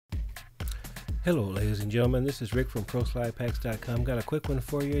Hello ladies and gentlemen, this is Rick from ProSlidePacks.com. Got a quick one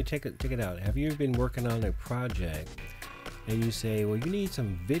for you. Check it out. Have you ever been working on a project and you say, well, you need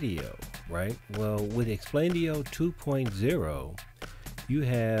some video, right? Well, with Explaindio 2.0, you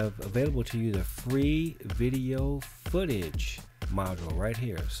have available to you the free video footage module right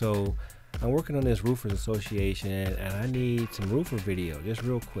here. So I'm working on this Roofers Association and I need some roofer video just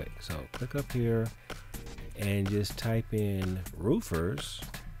real quick. So click up here and just type in roofers.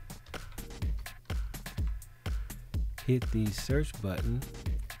 Hit the search button,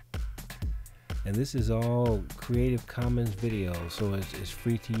 and this is all Creative Commons video, so it's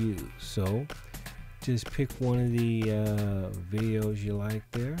free to use. So just pick one of the videos you like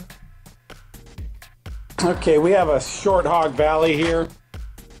there. Okay, we have a short hog valley here.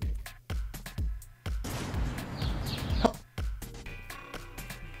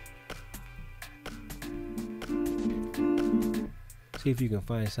 See if you can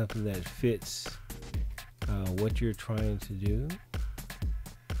find something that fits what you're trying to do.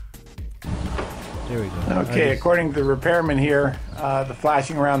 There we go. Okay, according to the repairman here, the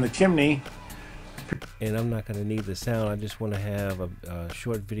flashing around the chimney. And I'm not going to need the sound. I just want to have a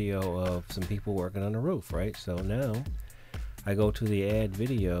short video of some people working on the roof, right? So now I go to the add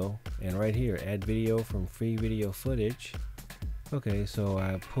video, and right here, add video from free video footage. Okay, so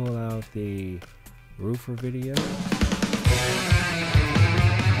I pull out the roofer video.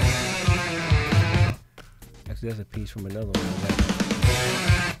 Actually, that's a piece from another one,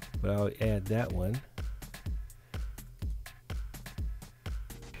 but I'll add that one.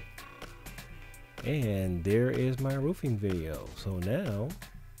 And there is my roofing video. So now,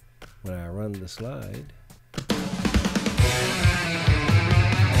 when I run the slide,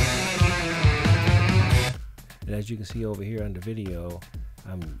 and as you can see over here on the video,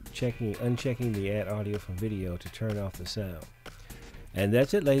 I'm unchecking the add audio from video to turn off the sound. And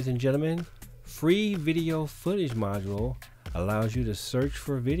that's it, ladies and gentlemen. Free video footage module allows you to search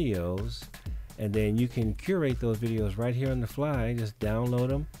for videos, and then you can curate those videos right here on the fly. Just download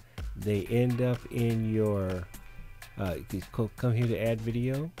them. They end up in your come here to add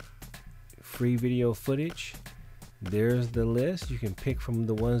video, free video footage. There's the list. You can pick from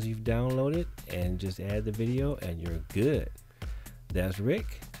the ones you've downloaded and just add the video and you're good. That's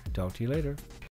Rick. Talk to you later.